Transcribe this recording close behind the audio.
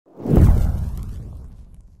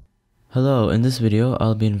Hello, in this video,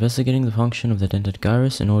 I'll be investigating the function of the dentate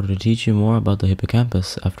gyrus in order to teach you more about the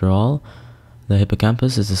hippocampus. After all, the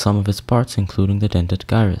hippocampus is the sum of its parts, including the dentate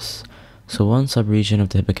gyrus. So one subregion of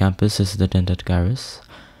the hippocampus is the dentate gyrus.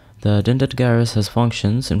 The dentate gyrus has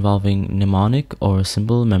functions involving mnemonic or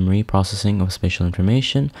symbol memory processing of spatial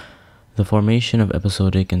information, the formation of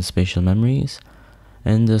episodic and spatial memories,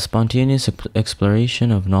 and the spontaneous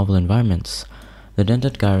exploration of novel environments. The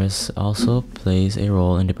dentate gyrus also plays a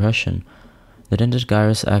role in depression. The dentate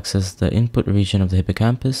gyrus acts as the input region of the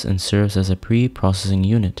hippocampus and serves as a pre-processing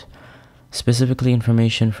unit. Specifically,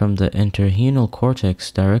 information from the entorhinal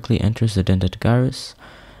cortex directly enters the dentate gyrus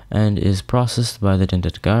and is processed by the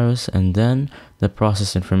dentate gyrus, and then the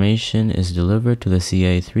processed information is delivered to the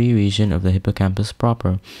CA3 region of the hippocampus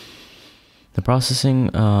proper. The processing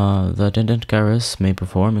the dentate gyrus may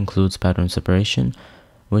perform includes pattern separation,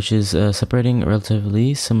 which is separating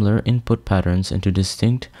relatively similar input patterns into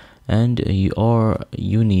distinct and or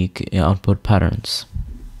unique output patterns.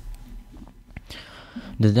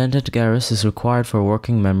 The dentate gyrus is required for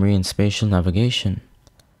working memory and spatial navigation.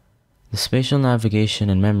 The spatial navigation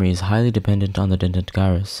and memory is highly dependent on the dentate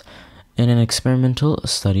gyrus. In an experimental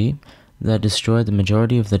study that destroyed the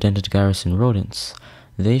majority of the dentate gyrus in rodents,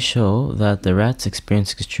 they show that the rats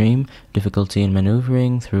experience extreme difficulty in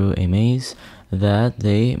maneuvering through a maze that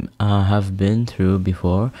they have been through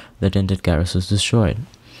before the dentate gyrus was destroyed.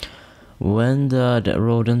 When the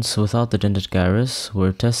rodents without the dentate gyrus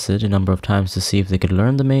were tested a number of times to see if they could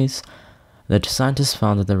learn the maze, the scientists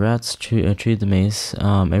found that the rats treated the maze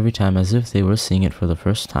every time as if they were seeing it for the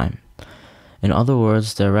first time. In other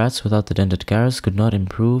words, the rats without the dentate gyrus could not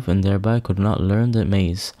improve and thereby could not learn the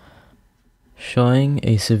maze, showing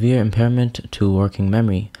a severe impairment to working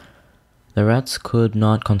memory. The rats could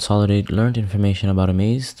not consolidate learned information about a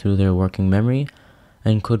maze through their working memory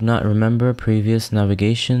and could not remember previous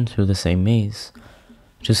navigation through the same maze.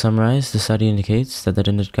 To summarize, the study indicates that the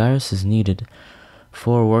dentate gyrus is needed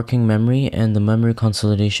for working memory and the memory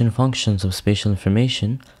consolidation functions of spatial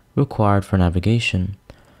information required for navigation.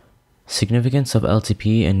 Significance of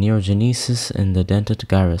LTP and neurogenesis in the dentate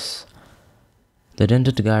gyrus. The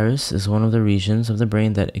dentate gyrus is one of the regions of the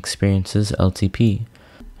brain that experiences LTP.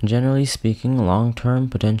 Generally speaking, long-term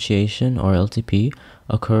potentiation, or LTP,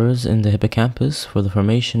 occurs in the hippocampus for the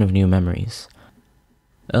formation of new memories.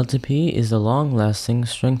 LTP is the long-lasting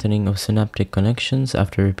strengthening of synaptic connections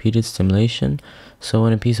after repeated stimulation, so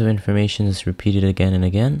when a piece of information is repeated again and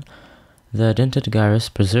again, the dentate gyrus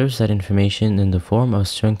preserves that information in the form of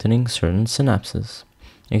strengthening certain synapses.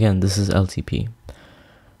 Again, this is LTP.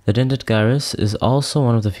 The dentate gyrus is also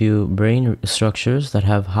one of the few brain structures that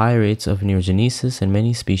have high rates of neurogenesis in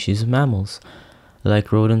many species of mammals,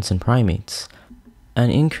 like rodents and primates. An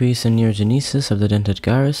increase in neurogenesis of the dentate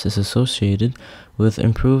gyrus is associated with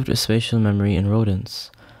improved spatial memory in rodents.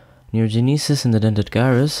 Neurogenesis in the dentate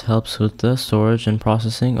gyrus helps with the storage and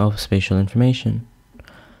processing of spatial information.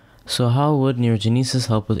 So how would neurogenesis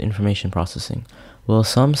help with information processing? Well,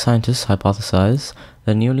 some scientists hypothesize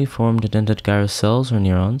that newly formed dentate gyrus cells or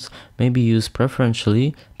neurons may be used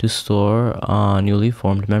preferentially to store newly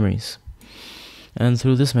formed memories. And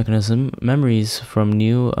through this mechanism, memories from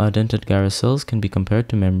new dentate gyrus cells can be compared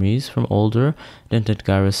to memories from older dentate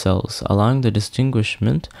gyrus cells, allowing the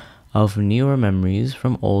distinguishment of newer memories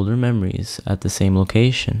from older memories at the same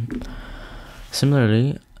location.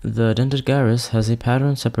 Similarly, the dentate gyrus has a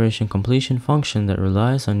pattern separation completion function that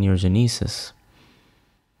relies on neurogenesis.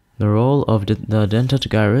 The role of the dentate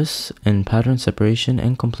gyrus in pattern separation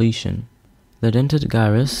and completion. The dentate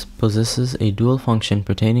gyrus possesses a dual function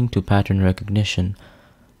pertaining to pattern recognition.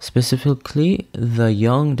 Specifically, the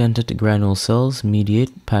young dentate granule cells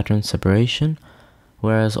mediate pattern separation,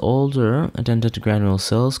 whereas older dentate granule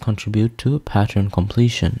cells contribute to pattern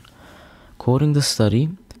completion. Quoting the study,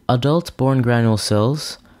 adult-born granule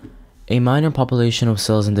cells, a minor population of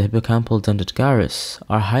cells in the hippocampal dentate gyrus,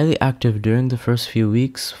 are highly active during the first few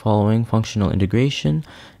weeks following functional integration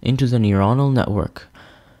into the neuronal network,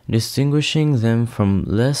 distinguishing them from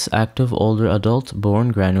less active older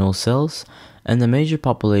adult-born granule cells and the major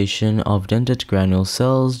population of dentate granule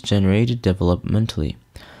cells generated developmentally.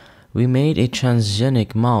 We made a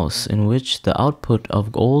transgenic mouse in which the output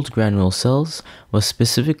of old granule cells was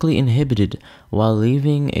specifically inhibited while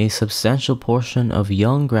leaving a substantial portion of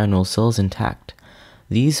young granule cells intact.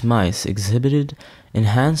 These mice exhibited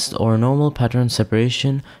enhanced or normal pattern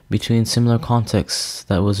separation between similar contexts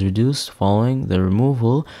that was reduced following the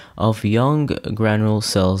removal of young granule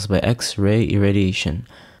cells by X-ray irradiation.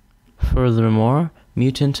 Furthermore,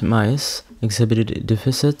 mutant mice exhibited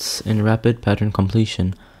deficits in rapid pattern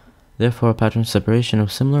completion. Therefore, pattern separation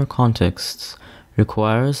of similar contexts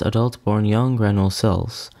requires adult-born young granule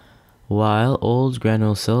cells, while old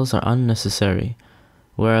granule cells are unnecessary,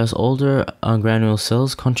 whereas older granule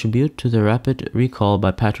cells contribute to the rapid recall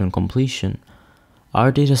by pattern completion.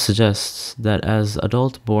 Our data suggests that as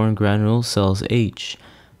adult-born granule cells age,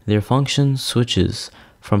 their function switches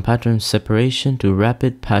from pattern separation to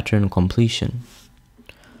rapid pattern completion.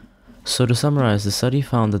 So to summarize, the study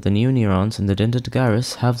found that the new neurons in the dentate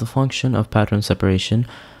gyrus have the function of pattern separation,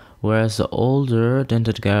 whereas the older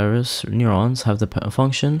dentate gyrus neurons have the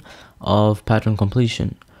function of pattern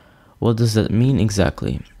completion. What does that mean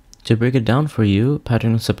exactly? To break it down for you,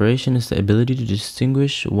 pattern separation is the ability to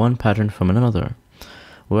distinguish one pattern from another,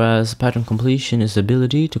 whereas pattern completion is the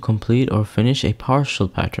ability to complete or finish a partial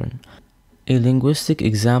pattern. A linguistic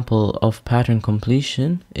example of pattern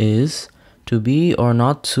completion is to be or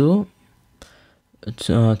not to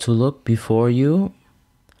look before you,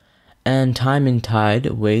 and time and tide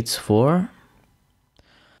waits for.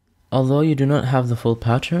 Although you do not have the full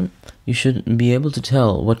pattern, you should be able to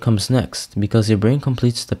tell what comes next because your brain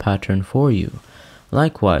completes the pattern for you.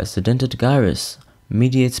 Likewise, the dentate gyrus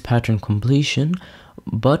mediates pattern completion,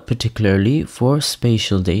 but particularly for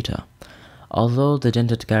spatial data. Although the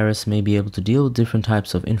dentate gyrus may be able to deal with different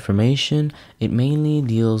types of information, it mainly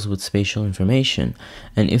deals with spatial information.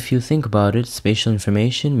 And if you think about it, spatial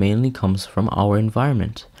information mainly comes from our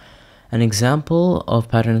environment. An example of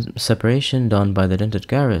pattern separation done by the dentate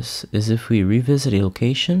gyrus is if we revisit a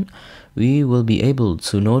location, we will be able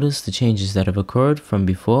to notice the changes that have occurred from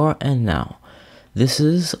before and now. This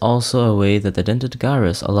is also a way that the dentate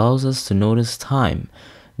gyrus allows us to notice time,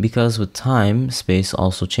 because with time, space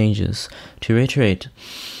also changes. To reiterate,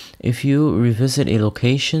 if you revisit a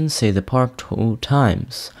location, say the park 2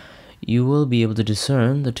 times, you will be able to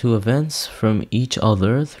discern the two events from each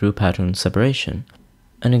other through pattern separation.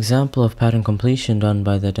 An example of pattern completion done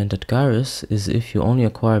by the dentate gyrus is if you only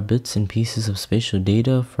acquire bits and pieces of spatial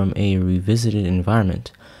data from a revisited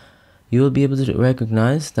environment. You will be able to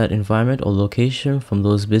recognize that environment or location from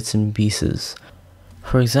those bits and pieces.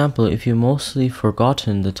 For example, if you've mostly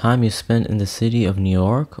forgotten the time you spent in the city of New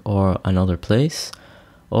York or another place,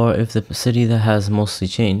 or if the city that has mostly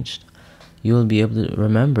changed, you will be able to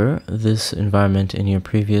remember this environment in your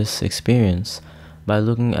previous experience by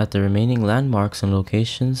looking at the remaining landmarks and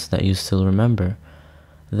locations that you still remember.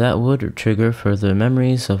 That would trigger further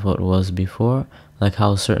memories of what was before, like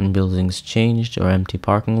how certain buildings changed or empty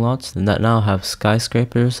parking lots that now have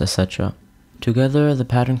skyscrapers, etc. Together, the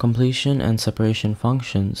pattern completion and separation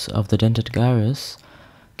functions of the dentate gyrus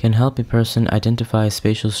can help a person identify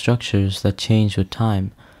spatial structures that change with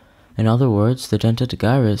time. In other words, the dentate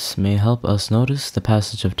gyrus may help us notice the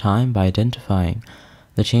passage of time by identifying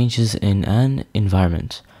the changes in an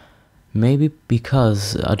environment. Maybe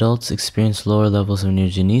because adults experience lower levels of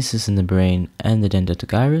neurogenesis in the brain and the dentate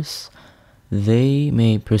gyrus, they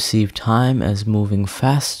may perceive time as moving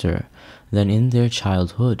faster than in their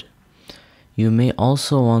childhood. You may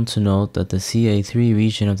also want to note that the CA3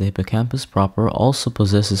 region of the hippocampus proper also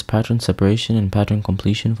possesses pattern separation and pattern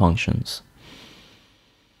completion functions.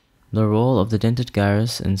 The role of the dentate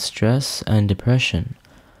gyrus in stress and depression.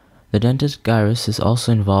 The dentate gyrus is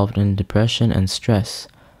also involved in depression and stress.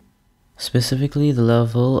 Specifically, the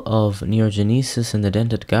level of neurogenesis in the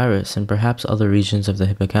dentate gyrus and perhaps other regions of the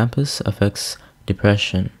hippocampus affects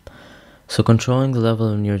depression. So controlling the level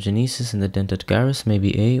of neurogenesis in the dentate gyrus may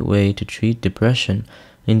be a way to treat depression.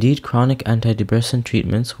 Indeed, chronic antidepressant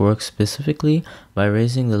treatments work specifically by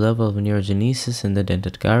raising the level of neurogenesis in the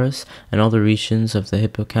dentate gyrus and other regions of the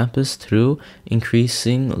hippocampus through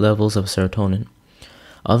increasing levels of serotonin.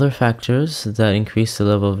 Other factors that increase the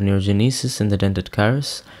level of neurogenesis in the dentate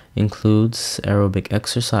gyrus includes aerobic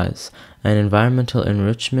exercise and environmental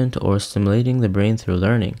enrichment or stimulating the brain through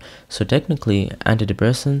learning. So technically,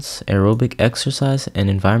 antidepressants, aerobic exercise, and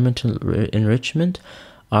environmental enrichment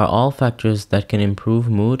are all factors that can improve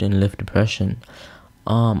mood and lift depression.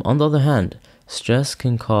 On the other hand, stress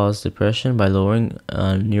can cause depression by lowering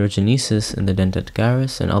neurogenesis in the dentate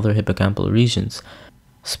gyrus and other hippocampal regions.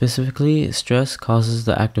 Specifically, stress causes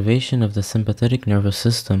the activation of the sympathetic nervous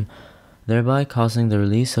system, thereby causing the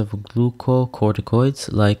release of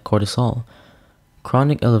glucocorticoids like cortisol.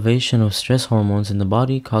 Chronic elevation of stress hormones in the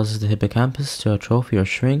body causes the hippocampus to atrophy or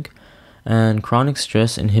shrink, and chronic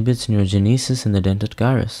stress inhibits neurogenesis in the dentate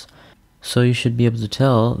gyrus. So you should be able to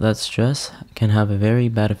tell that stress can have a very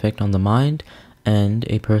bad effect on the mind and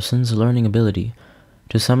a person's learning ability.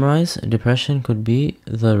 To summarize, depression could be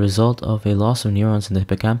the result of a loss of neurons in the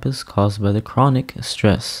hippocampus caused by the chronic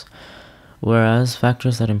stress, whereas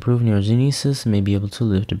factors that improve neurogenesis may be able to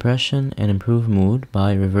lift depression and improve mood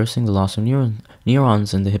by reversing the loss of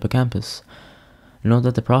neurons in the hippocampus. Note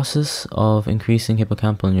that the process of increasing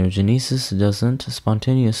hippocampal neurogenesis doesn't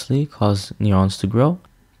spontaneously cause neurons to grow,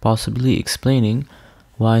 possibly explaining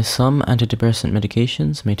why some antidepressant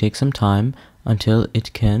medications may take some time until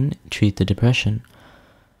it can treat the depression.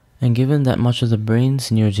 And given that much of the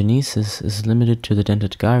brain's neurogenesis is limited to the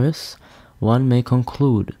dentate gyrus, one may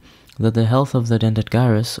conclude that the health of the dentate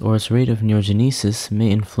gyrus or its rate of neurogenesis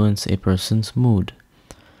may influence a person's mood.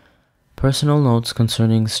 Personal notes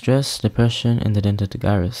concerning stress, depression, and the dentate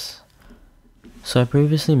gyrus. So I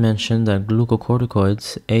previously mentioned that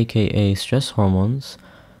glucocorticoids, aka stress hormones,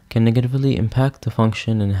 can negatively impact the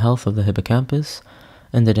function and health of the hippocampus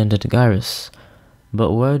and the dentate gyrus.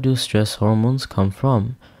 But where do stress hormones come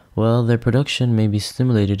from? Well, their production may be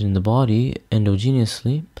stimulated in the body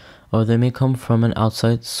endogenously, or they may come from an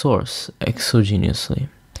outside source exogenously.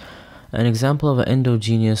 An example of an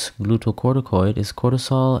endogenous glucocorticoid is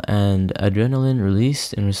cortisol and adrenaline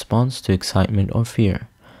released in response to excitement or fear.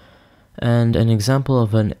 And an example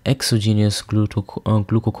of an exogenous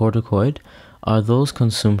glucocorticoid are those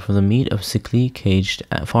consumed from the meat of sickly caged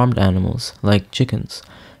farmed animals like chickens,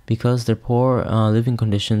 because their poor living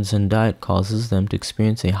conditions and diet causes them to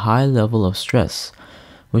experience a high level of stress,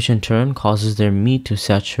 which in turn causes their meat to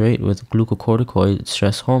saturate with glucocorticoid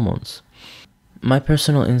stress hormones. My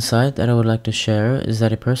personal insight that I would like to share is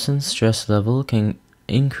that a person's stress level can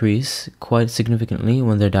increase quite significantly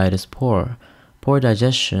when their diet is poor. Poor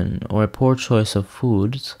digestion or a poor choice of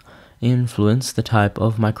foods influence the type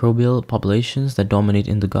of microbial populations that dominate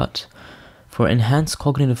in the gut. For enhanced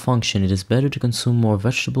cognitive function, it is better to consume more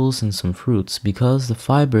vegetables and some fruits because the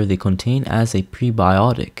fiber they contain as a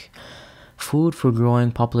prebiotic. Food for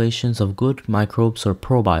growing populations of good microbes or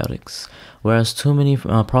probiotics, whereas too many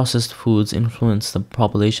processed foods influence the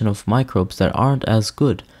population of microbes that aren't as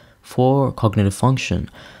good for cognitive function.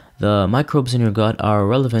 The microbes in your gut are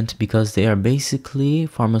relevant because they are basically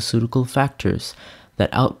pharmaceutical factors that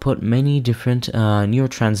output many different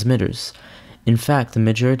neurotransmitters. In fact, the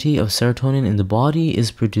majority of serotonin in the body is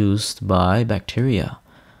produced by bacteria.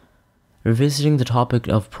 Revisiting the topic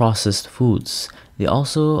of processed foods, they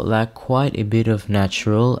also lack quite a bit of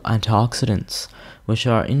natural antioxidants, which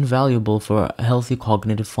are invaluable for healthy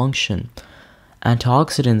cognitive function.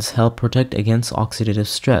 Antioxidants help protect against oxidative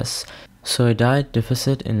stress, so a diet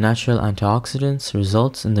deficit in natural antioxidants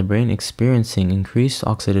results in the brain experiencing increased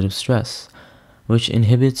oxidative stress, which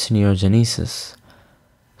inhibits neurogenesis.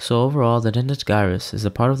 So overall, the dentate gyrus is a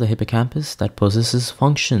part of the hippocampus that possesses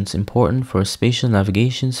functions important for spatial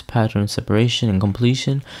navigation, pattern separation and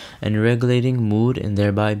completion, and regulating mood and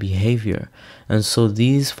thereby behavior. And so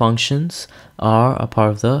these functions are a part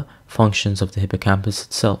of the functions of the hippocampus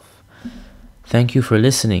itself. Thank you for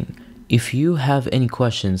listening. If you have any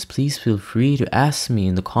questions, please feel free to ask me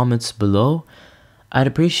in the comments below. I'd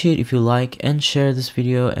appreciate if you like and share this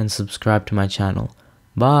video and subscribe to my channel.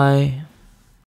 Bye!